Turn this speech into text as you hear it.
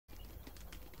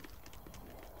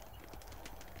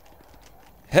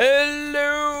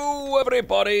Hello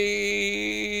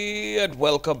everybody and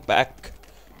welcome back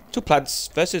to Plants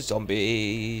vs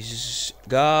Zombies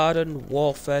Garden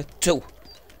Warfare 2.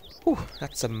 Whew,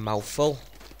 that's a mouthful.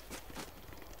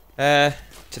 Now,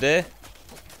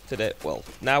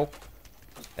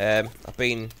 I've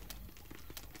been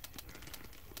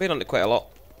on it quite a lot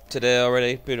today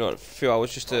already. Been on it for a few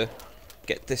hours just to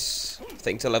get this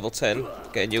thing to level 10.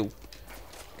 Get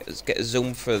a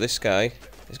zoom for this guy.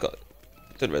 He's got.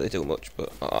 Doesn't really do much,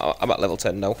 but I'm at level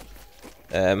 10 now.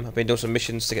 I've been doing some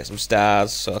missions to get some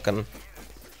stars, so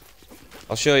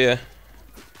I'll show you.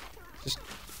 Just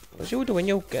what you do when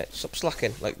you stop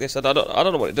slacking like this. I don't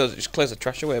know what it does. It just clears the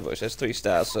trash away, but it says 3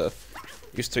 stars, so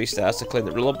use 3 stars to clean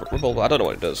the rubble. But I don't know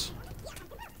what it does.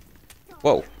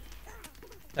 Whoa!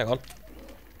 Hang on.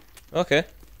 Okay.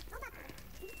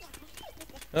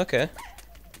 Okay.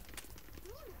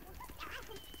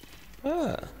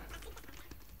 Ah.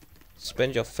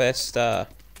 Spend your first star.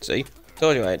 See?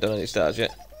 Told you I ain't done any stars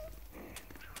yet.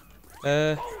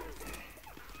 I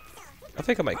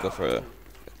think I might go for a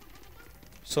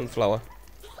sunflower.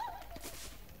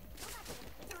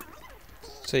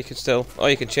 So you can still... Oh,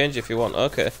 you can change if you want.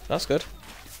 Okay, that's good.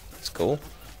 That's cool.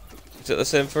 Is it the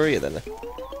same for you then?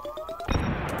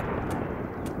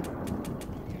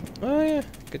 Oh yeah.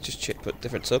 Could just put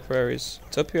different topiaries.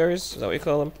 Topiaries? Is that what you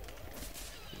call them?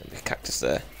 Maybe a cactus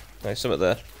there. Nice, something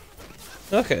there.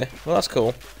 Okay, well that's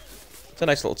cool. It's a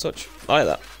nice little touch. I like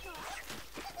that.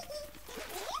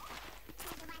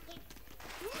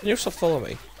 Can you also follow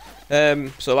me?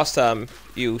 So last time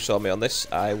you saw me on this,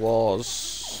 I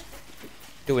was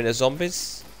doing a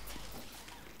zombies.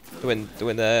 Doing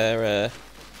their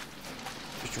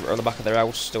just on the back of their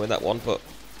house, doing that one, but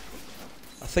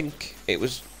I think it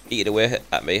was eating away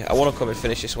at me. I want to come and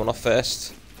finish this one off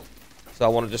first. So I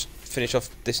want to just finish off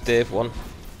this Dave one.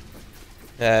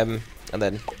 And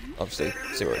then, obviously,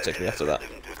 see where it takes me after that.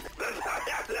 And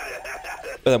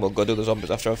then we'll go do the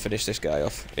zombies after I finish this guy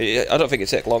off. I don't think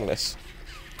it'll take long, this.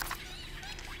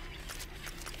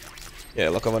 Yeah,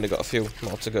 look, I've only got a few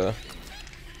more to go.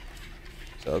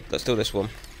 So, let's do this one.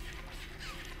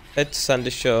 Head to Sandy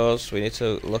Shores. We need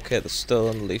to locate the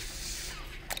stone leaf.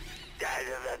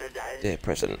 Dear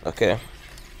President, okay.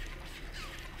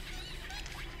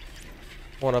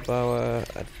 One of our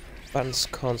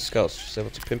advanced corn scouts was able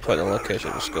to pinpoint the location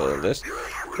of the skull in this.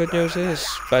 Good news is,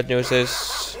 bad news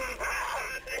is,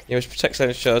 you must protect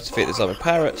Sandy Shores to defeat the zombie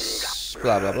pirates.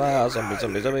 Blah blah blah.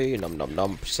 Zombie. Nom nom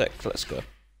nom. Protect. Let's go.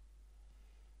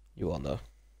 You all know.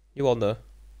 You all know.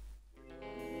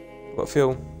 Got a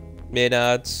few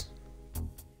Maynards.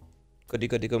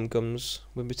 Goody gum gums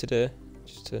with me today.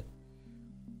 Just to.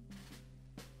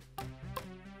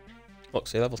 Look,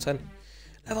 see, level 10.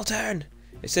 Level 10!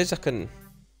 It says I can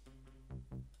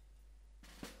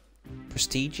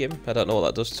prestige him. I don't know what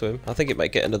that does to him. I think it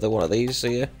might get another one of these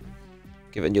here.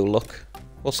 Give it a new look.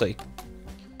 We'll see.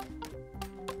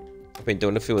 I've been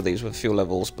doing a few of these with a few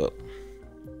levels, but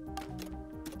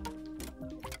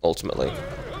ultimately,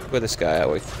 we're this guy, are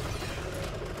we?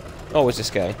 Always this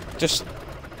guy. It's just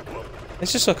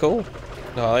so cool.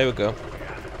 Oh, here we go.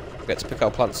 We get to pick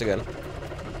our plants again.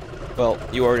 Well,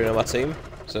 you already know my team,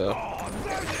 so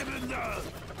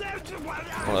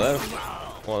one of them.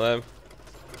 One of them.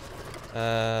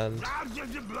 And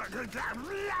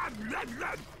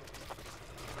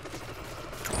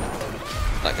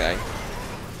that guy.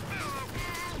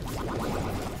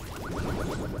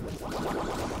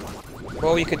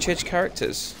 Whoa, you can change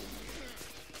characters.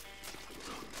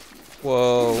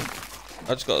 Whoa.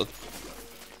 I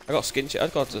got skin I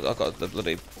got the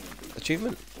bloody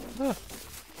achievement. Ah.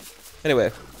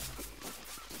 Anyway.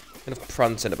 Enough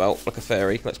prancing about like a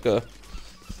fairy. Let's go.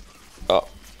 Oh.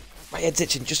 My head's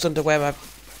itching just under where my...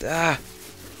 Ah!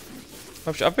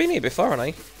 I've been here before, haven't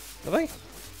I? Have I?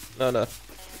 No.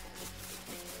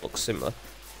 Looks similar.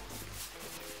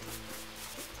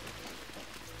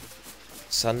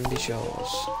 Sandy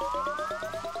Shores.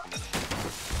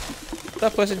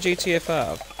 That place in GTA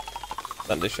 5?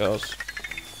 Sandy Shores.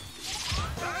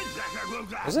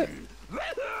 Is it?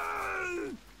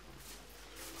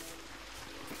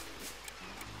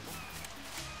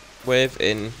 Wave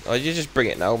in. Oh, you just bring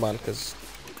it now, man, because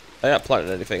I ain't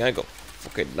planting anything. I ain't got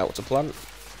fucking now to plant.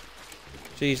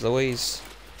 Jeez Louise.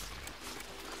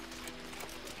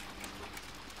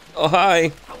 Oh,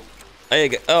 hi. There you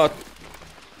go. Oh.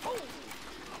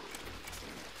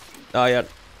 Oh, yeah.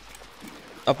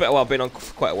 I've been on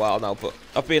for quite a while now, but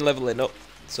I've been leveling up,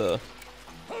 so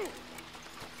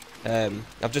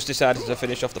I've just decided to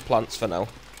finish off the plants for now.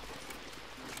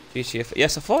 GTA.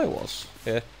 Yes, I thought it was.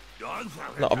 Yeah.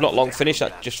 No, I've not long finished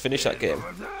that. Just finished that game.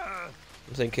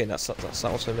 I'm thinking that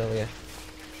sounds familiar.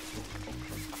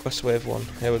 Quest wave 1.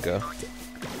 Here we go.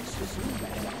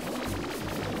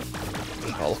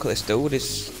 Oh, look at this dude.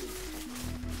 He's...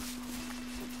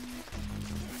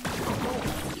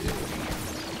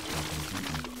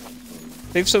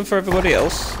 Leave some for everybody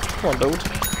else. Come on, dude.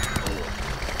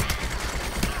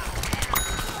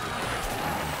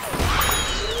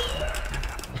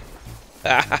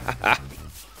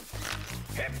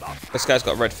 This guy's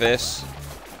got a red face.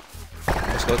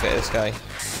 Let's go get this guy.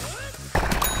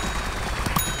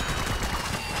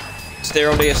 Stay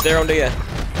around here, stay around here.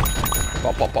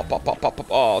 Pop, pop, pop, pop, pop, pop, pop.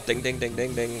 Oh, ding, ding, ding,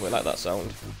 ding, ding. We like that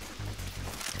sound.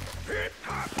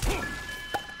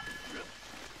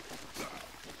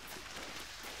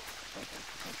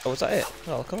 Oh, was that it?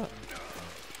 Oh, look at that.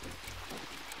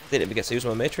 Didn't even get to use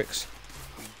my matrix.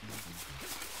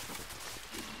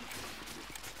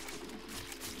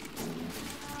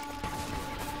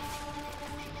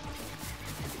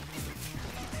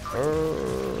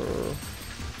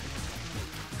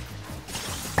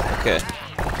 Okay.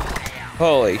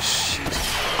 Holy shit.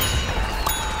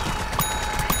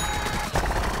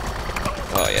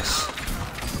 Oh, yes.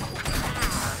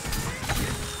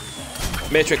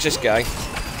 Matrix this guy.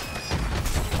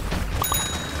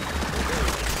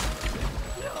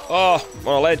 Oh, I'm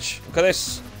on a ledge. Look at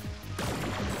this.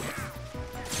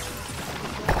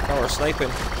 Oh, we're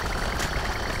sniping.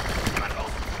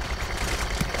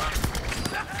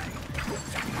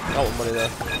 Oh, money there.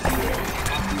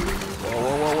 Whoa,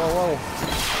 whoa, whoa, whoa, whoa.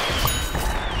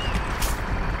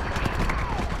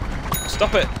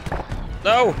 Stop it.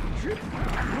 No.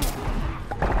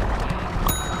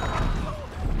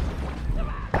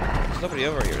 There's nobody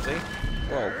over here, is he?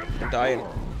 Whoa, I'm dying.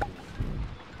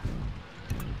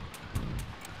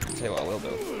 I'll tell you what I will do.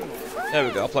 There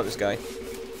we go, I'll plant this guy.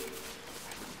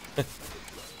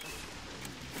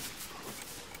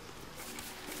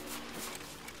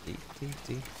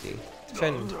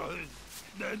 Defend.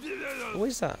 What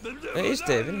is that? It is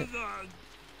Dave, isn't it?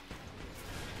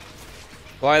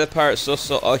 Why are the pirates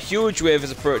so... A huge wave is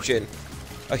approaching.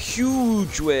 A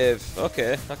huge wave.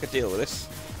 Okay, I can deal with this.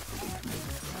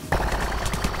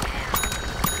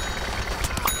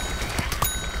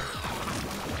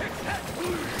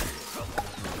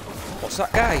 What's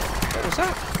that guy? What was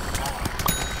that?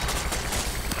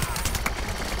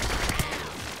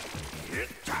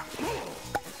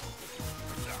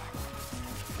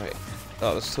 Right.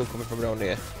 Oh, there's still coming from around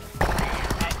here.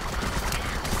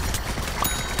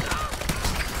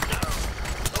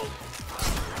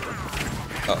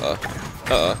 Uh-oh.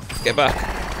 Uh-oh. Get back.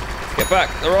 Get back.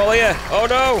 They're all here. Oh,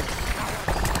 no.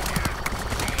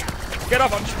 Get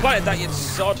off. I just planted that, you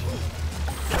sod.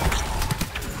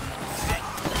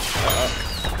 Uh-oh.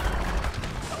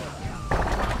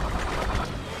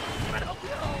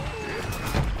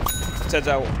 It turns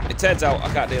out. It turns out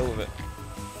I can't deal with it.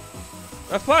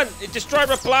 My plan! It destroyed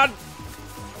my plan!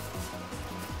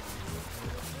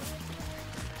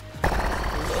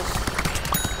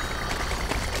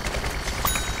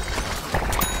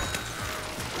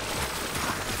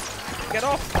 Get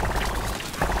off!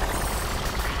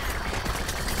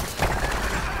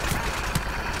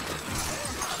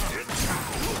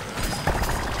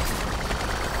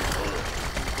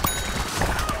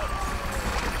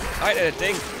 I did a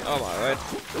ding. Oh my word.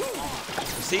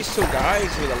 It's these two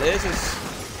guys with the lasers.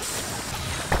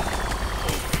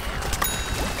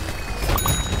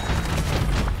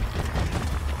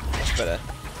 That's better.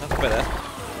 That's better.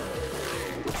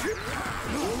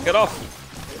 Get off!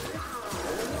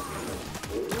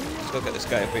 Let's go get this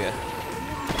guy up here.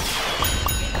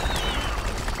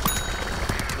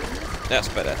 That's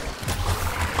better.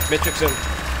 Matrix him.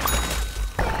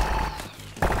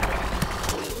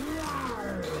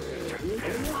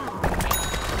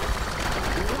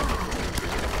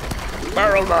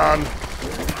 Barrel man!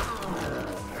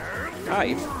 Ah,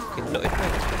 you fucking nutted me.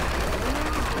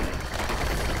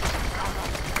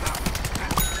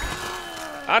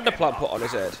 And the plant put on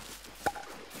his head.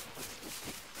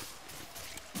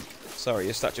 Sorry,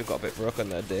 your statue got a bit broken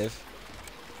there, Dave.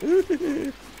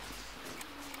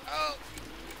 Oh.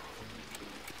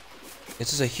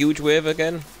 Is this a huge wave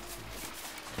again?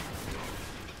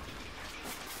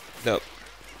 Nope.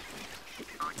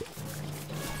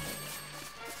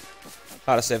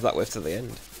 I'd have saved that wave to the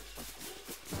end.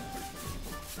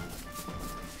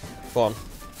 Go on.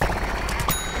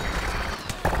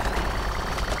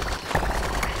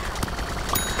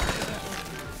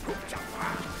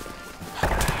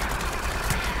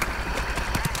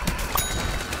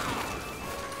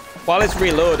 While it's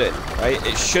reloading, right,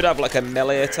 it should have like a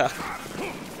melee attack.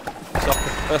 So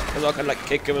I'm not gonna like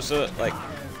kick him or something, like.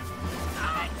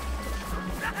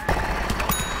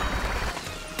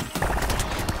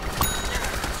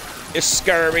 You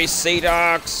scurvy sea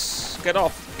dogs! Get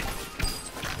off!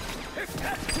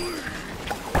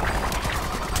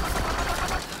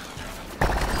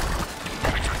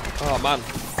 Oh man.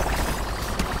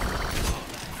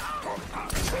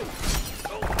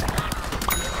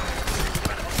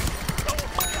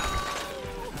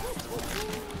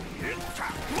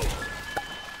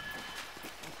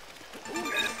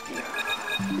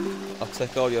 I'll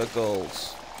take all your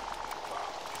golds.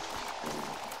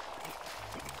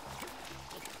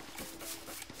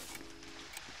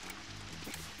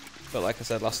 But like I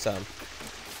said last time.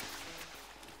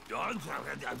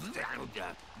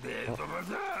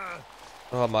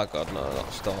 Oh my god, no, not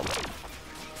a storm.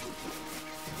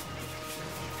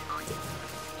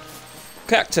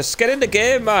 Cactus, get in the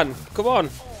game, man! Come on!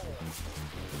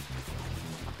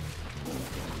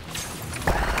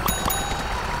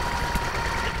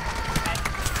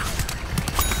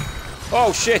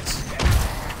 Oh shit!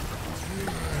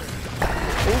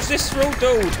 Who's this rude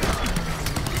dude?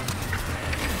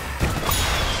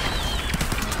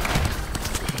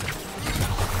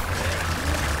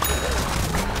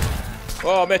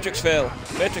 Oh, Matrix fail.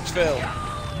 Matrix fail.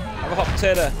 I'm a hot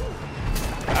potato.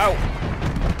 Ow.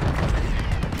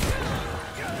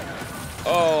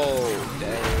 Oh,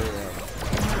 damn.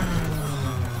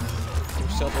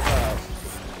 Self-revive.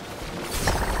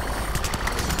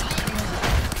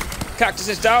 Cactus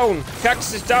is down.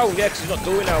 Cactus is down. Yeah, because he's not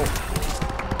doing now.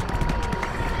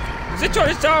 Zitron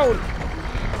is down.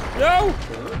 No.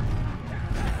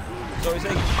 So is he.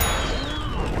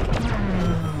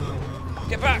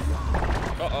 Get back.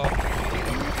 Uh-oh.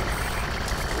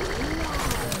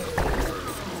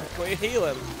 Can you heal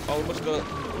him? Oh, we must go...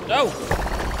 No!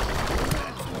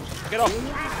 Get off!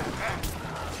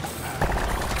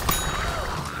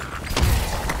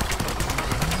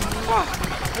 Ah!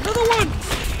 Another one!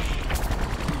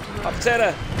 Hot potato!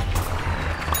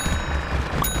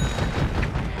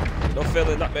 No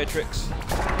failing that matrix.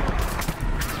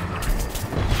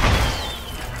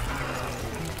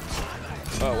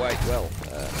 Oh, wait, well...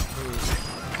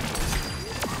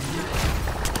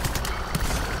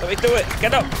 Let me do it!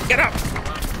 Get up! Get up!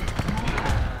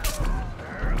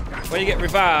 When you get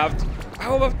revived...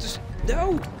 How am I just...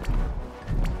 No!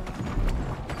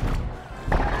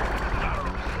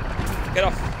 Get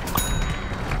off!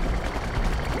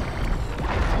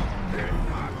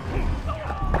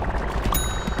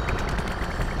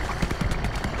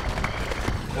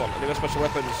 Come on, I need my special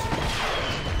weapons.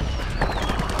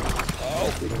 Oh!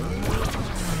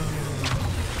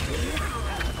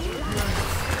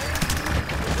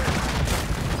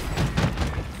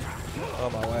 Oh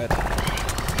my word.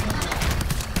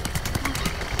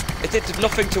 It did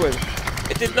nothing to him.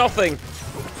 It did nothing.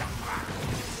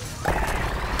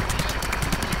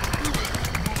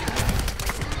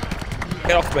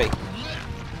 Get off me.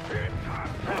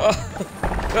 Oh.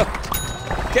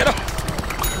 Get off.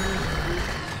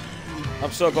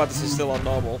 I'm so glad this is still on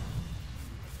normal.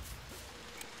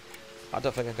 I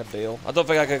don't think I can deal. I don't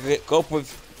think I can cope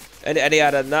with any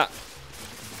harder than that.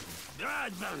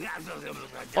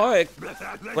 Oh,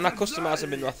 when I customise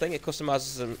them in my thing, it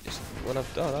customises them when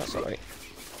I've done. Oh, that's alright.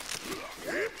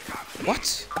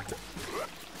 What?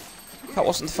 That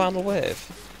wasn't the final wave.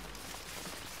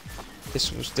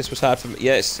 This was hard for me.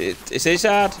 Yes, it is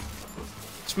hard.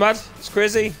 It's mad. It's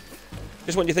crazy.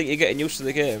 Just when you think you're getting used to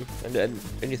the game, and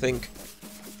you think,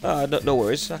 oh, no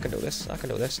worries, I can do this. I can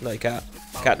do this. No, you can't.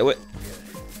 Can't do it.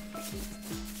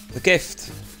 The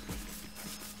gift.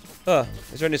 Oh,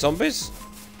 is there any zombies?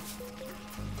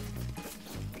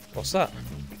 What's that?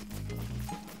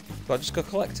 Do I just go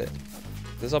collect it?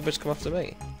 The zombies come after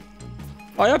me.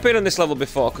 Oh, I've been on this level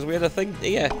before because we had a thing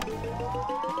here.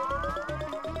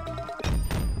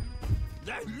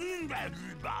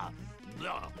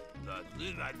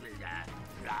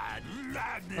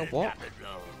 Oh, what?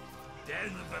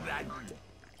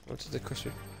 What's the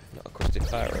crusty? Not a crusty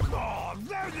pirate.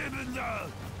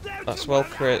 That's well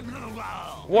crit.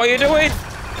 What are you doing?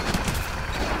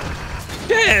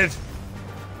 Dave!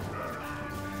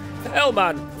 The hell,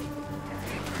 man!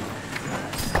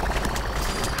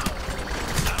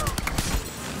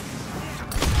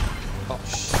 Oh,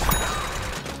 shit.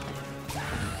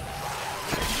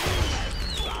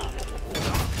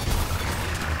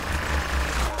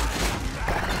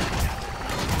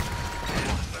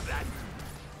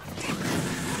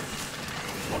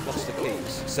 I've lost the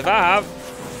keys. Survive!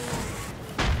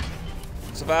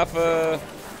 Survive for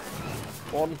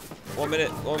 1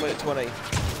 minute 20.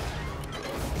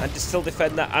 And to still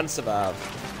defend that and survive.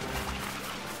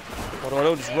 What do I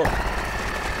do? Just run.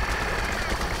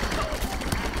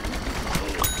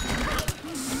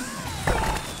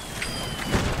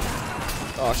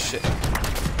 Oh shit.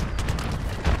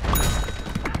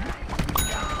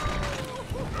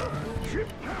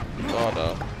 Oh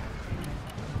no.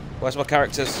 Where's my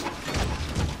characters?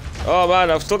 Oh man,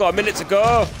 I've still got a minute to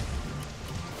go.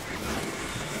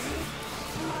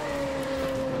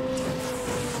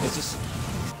 Is this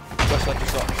West London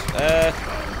Shops? I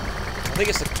think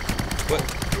it's the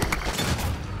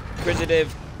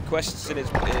Inquisitive quests in his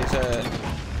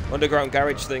underground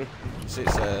garage thing. It's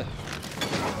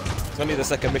only the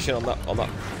second mission on that one.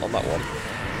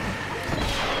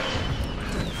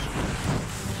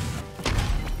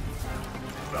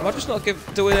 Am I just not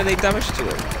doing any damage to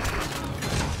him?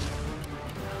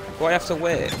 Do I have to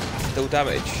wait to do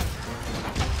damage?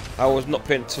 I was not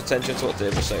paying attention to what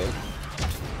Dave was saying.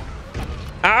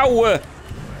 Ow!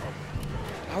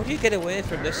 How do you get away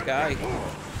from this guy?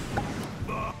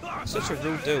 Such a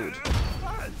rude dude.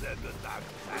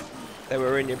 They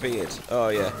were in your beard. Oh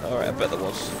yeah, alright, I bet there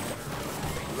was.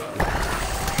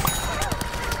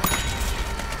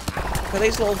 Look at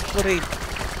these little bloody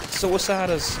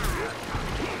suiciders.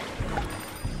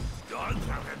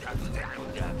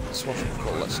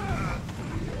 Swashbucklers.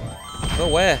 Go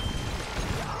where?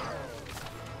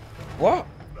 What?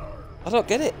 I don't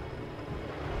get it.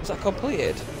 Is that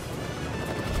completed?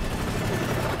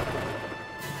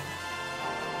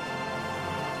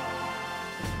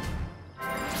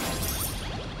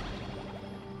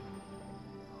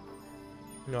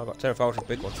 No, I got 10,000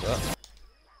 big ones for that.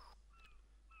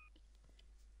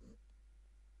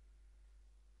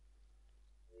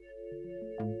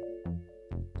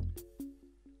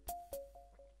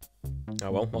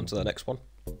 Oh well, on to the next one.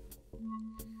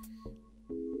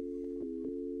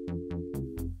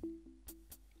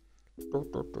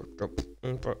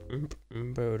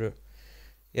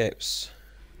 Yeah,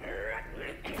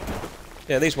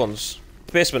 yeah, these ones.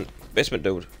 Basement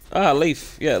dude. Ah,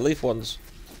 Leaf. Yeah, Leaf ones.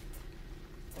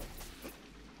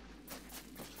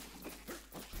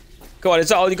 Come on, is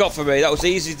that all you got for me? That was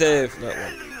easy, Dave. No,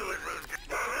 a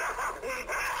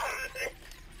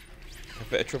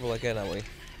bit of trouble again, are we?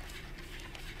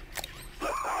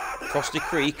 Frosty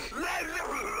Creek.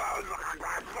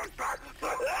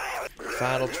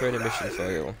 Final training mission for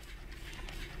you.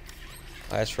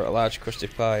 I asked for a large crusty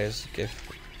pie as a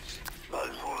gift.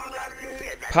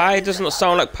 Pie doesn't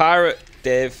sound like pirate,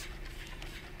 Dave.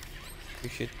 You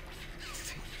should.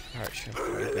 Pirate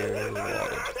shampoo be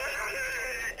rewarded.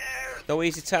 No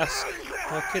easy task.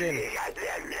 No kidding.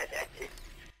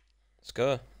 Let's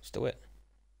go. Let's do it.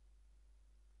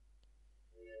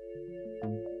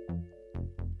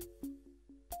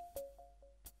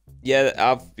 Yeah,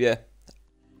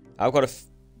 I've got I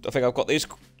think I've got these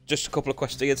just a couple of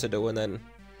quests here to do, and then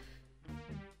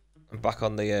I'm back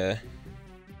on the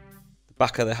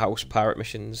back of the house pirate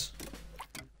missions.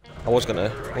 I was gonna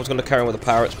carry on with the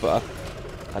pirates, but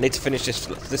I need to finish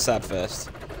this side first.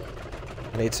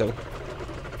 I need to.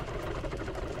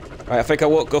 Right, I think I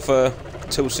won't go for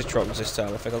 2 citrons this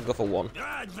time. I think I'll go for 1.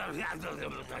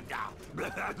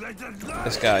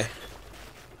 This guy.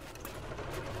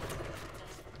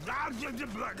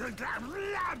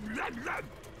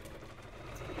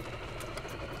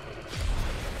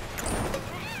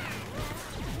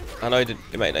 I know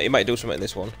he might do something in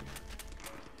this one.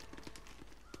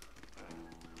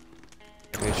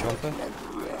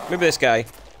 Maybe this guy.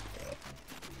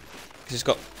 Cause he's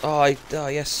got oh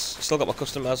yes, still got my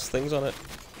customized things on it.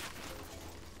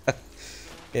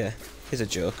 Yeah, here's a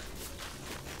joke.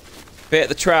 Bait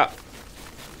the trap.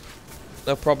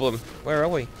 No problem. Where are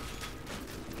we?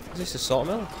 Is this a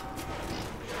sawmill?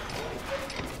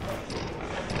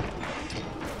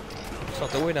 It's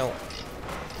not doing out.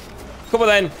 Come on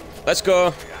then, let's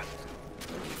go.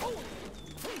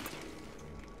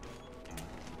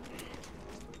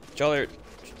 Jolly.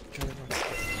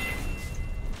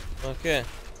 Okay.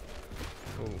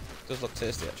 Ooh, does look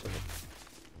tasty actually.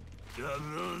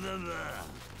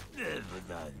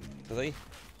 Do they?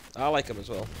 I like them as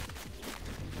well.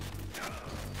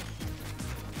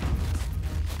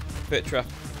 Pit trap.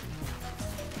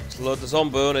 Let's load the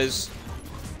zombones.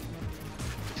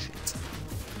 Shit.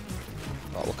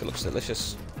 Oh look, it looks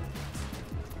delicious.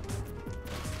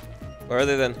 Where are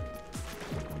they then?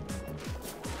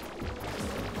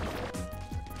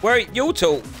 Where are you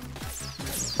two?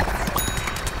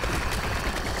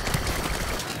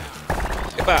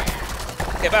 Get back.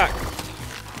 Get back.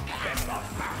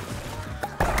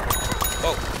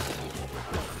 Oh.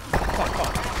 Fuck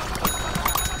off.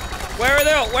 Where are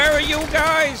they? Where are you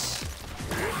guys?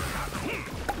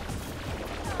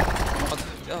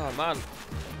 Oh man.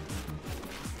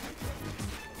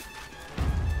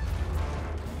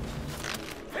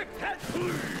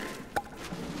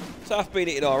 So I've been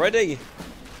eaten already.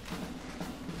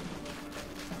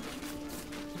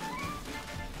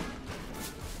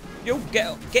 You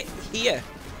get here.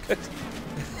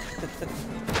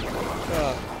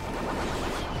 Oh.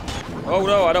 Oh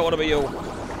no, I don't want to be you.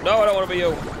 No, I don't want to be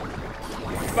you.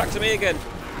 Back to me again.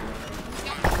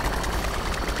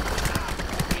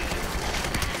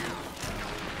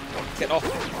 Get off.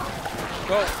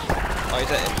 Go. Oh, he's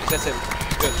hit him. He's hit him.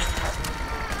 Good.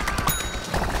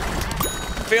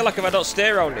 I feel like if I don't stay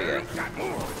around here,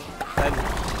 then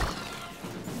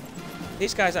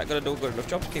these guys aren't going to do a good enough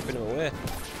job of keeping him away.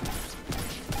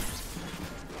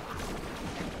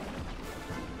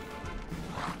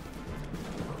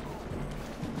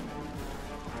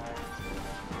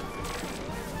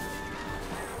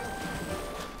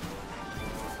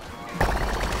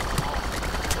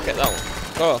 Get that one.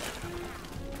 Go.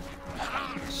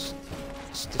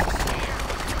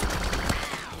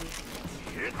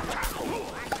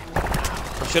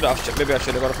 Maybe I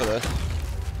should have gone for the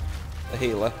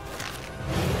healer.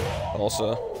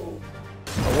 Also.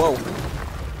 Oh, whoa.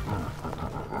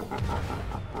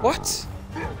 What?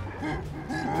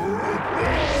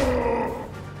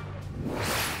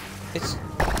 It's...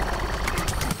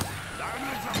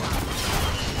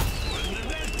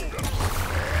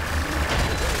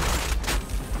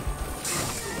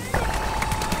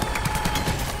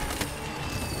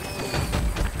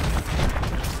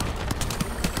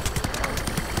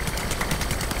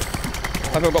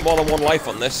 I think I've got more than one life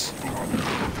on this.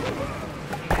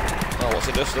 Oh, what's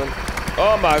it just done?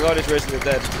 Oh my god, it's raising the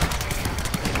dead.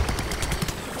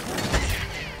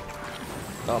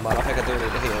 Oh man, I think I do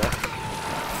need a healer.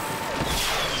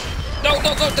 No,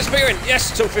 no, no, disappearing!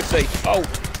 Yes, 250! Oh!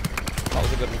 That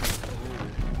was a good one.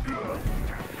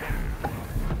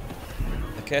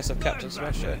 The case of Captain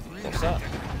Smasher. What's that?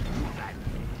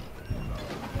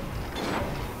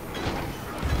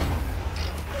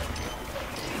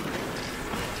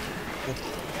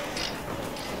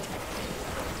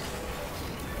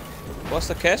 What's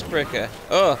the case breaker?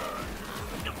 Oh!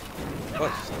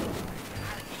 What?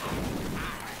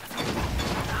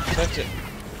 Touch it.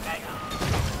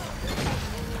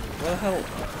 Where the hell?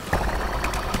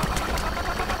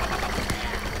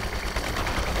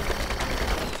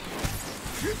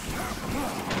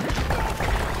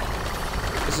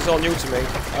 This is all new to me.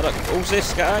 I don't. Who's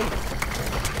this guy?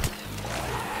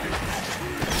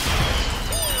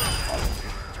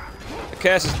 The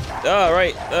case is. Oh,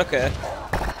 right. Okay.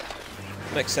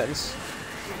 Makes sense.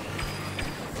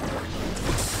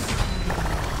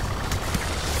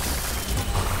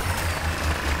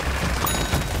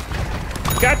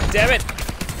 God damn it!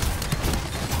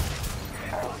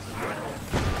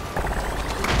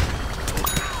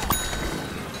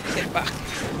 Get back.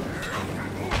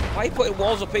 Why are you putting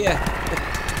walls up here?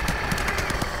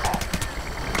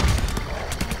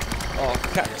 Oh,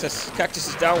 cactus. Cactus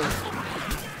is down.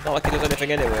 Not like he does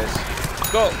anything anyways.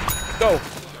 Go! Go!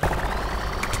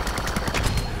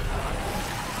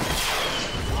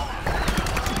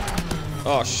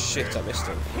 Oh shit, I missed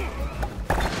him.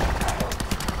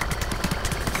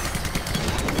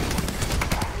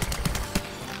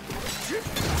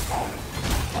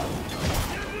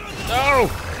 No!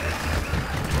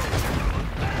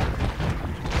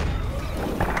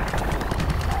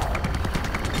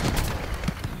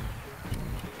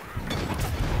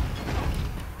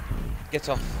 Get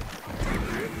off.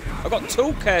 I've got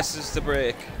 2 cases to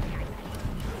break.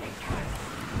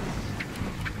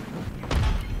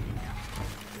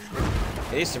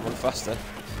 He needs to run faster.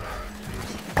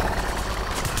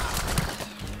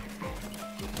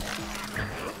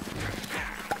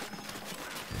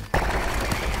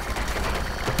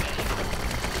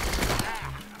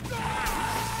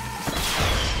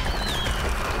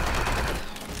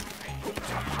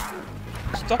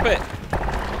 Stop it!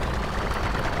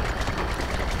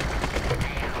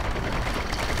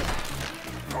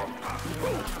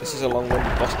 This is a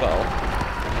long-winded boss battle.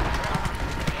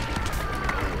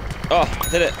 Oh, I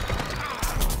did it!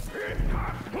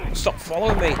 Stop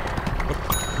following me!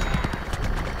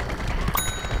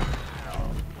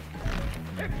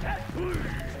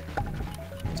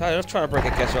 Tired of trying to break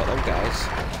a case out of them guys.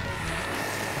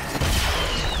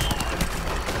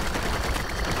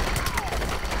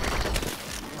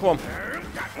 Come on.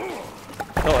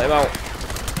 Don't let him out.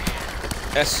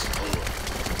 Yes.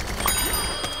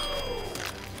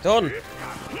 Done.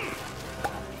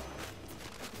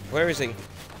 Where is he?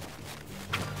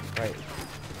 Right.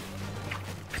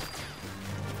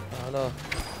 Oh no.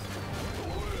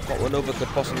 What maneuver could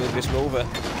possibly be smoother?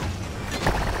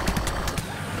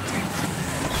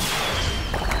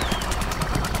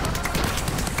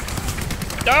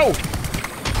 No!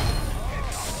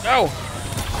 No!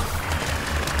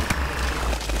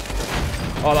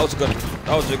 Oh, that was a good one.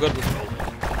 That was a good one.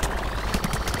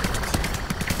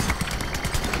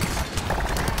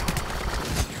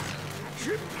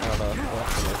 no.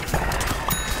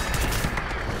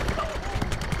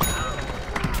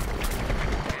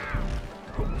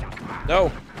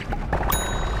 No!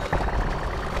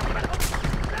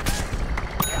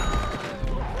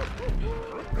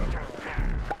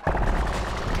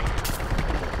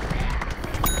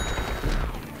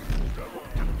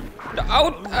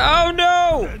 Oh, oh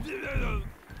no!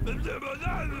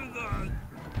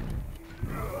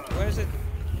 Where is it?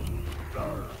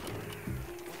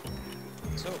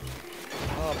 So,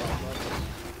 oh my god.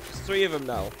 There's 3 of them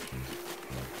now.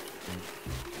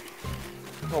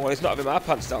 Oh well, he's not having my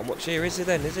pants down much here, is he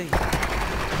then, is he?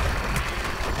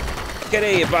 Get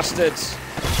here, you bastards!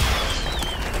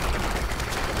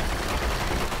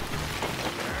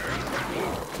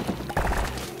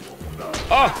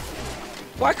 Oh!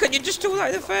 Why couldn't you just do that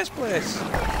in the first place?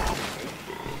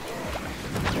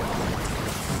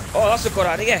 Oh, that's a good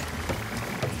idea.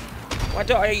 Why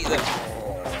don't I eat them?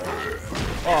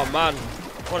 Oh man,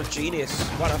 what a genius.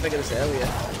 Why didn't I think of this earlier?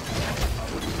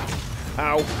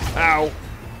 Ow, ow,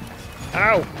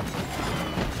 ow.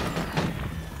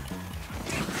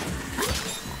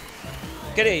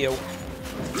 Get here, you.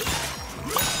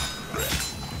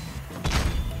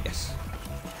 Yes.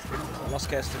 Last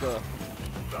case to go.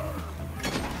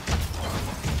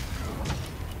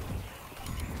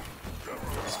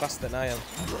 It's faster than I am.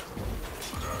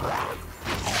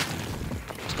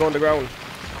 Let's go underground.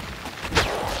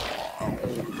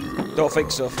 Don't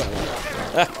think so,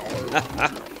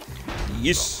 fella.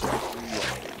 Yes.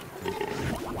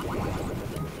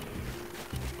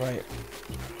 Right.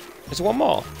 There's one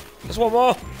more. There's one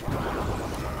more.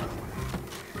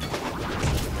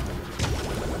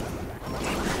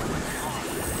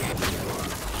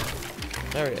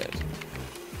 There he is.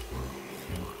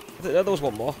 There was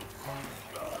one more.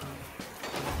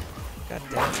 God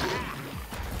damn.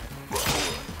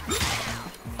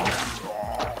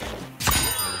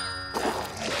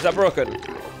 Is that broken?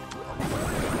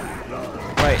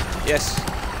 Right, yes.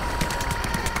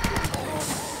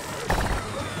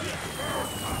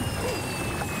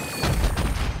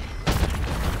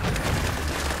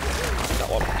 That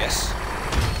one, yes.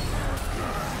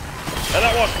 And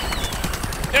that one!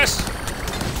 Yes!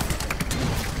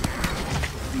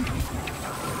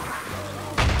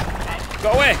 Go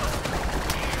away!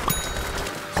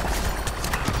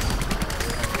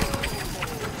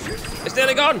 It's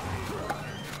nearly gone!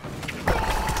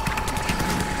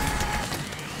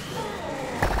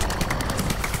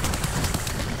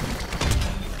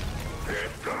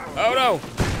 Oh no!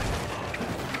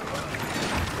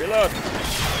 Reload!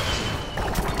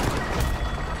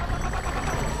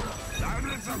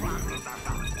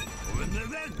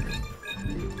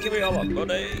 Give me all up,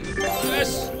 buddy!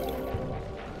 Yes!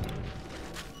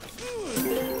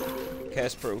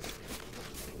 Case proof.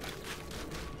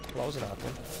 What was it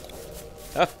happening?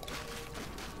 Huh?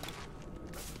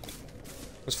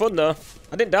 It was fun though.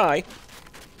 I didn't die.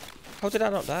 How did I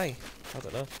not die? I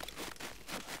don't know.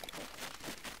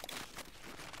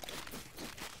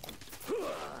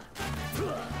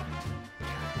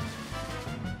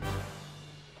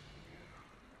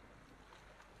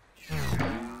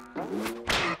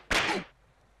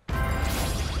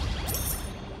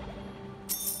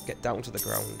 Get down to the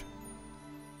ground.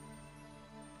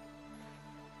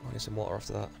 I need some water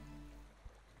after that.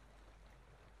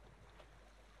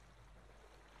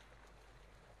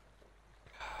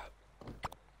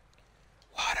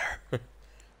 Water!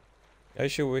 I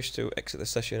shall wish to exit the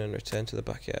session and return to the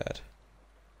backyard.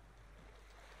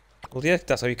 Well, yeah,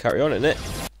 that's how you carry on, isn't it?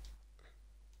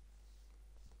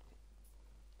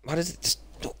 Why does it just...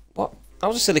 What? That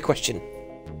was a silly question.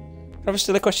 What kind of a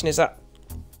silly question is that?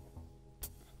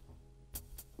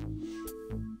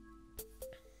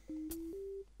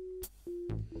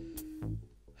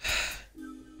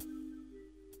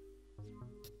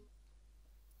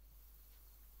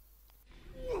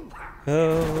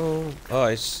 Oh,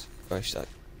 it's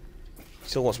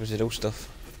still wants me to do stuff.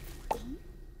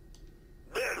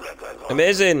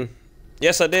 Amazing!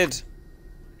 Yes, I did.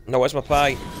 No, where's my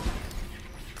pie?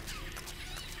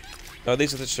 Oh,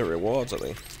 these are just the rewards, are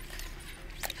they?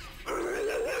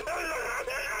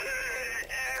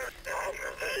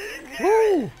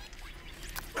 Woo!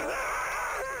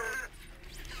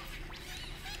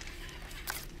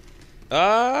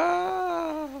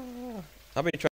 Ah! I've been trying.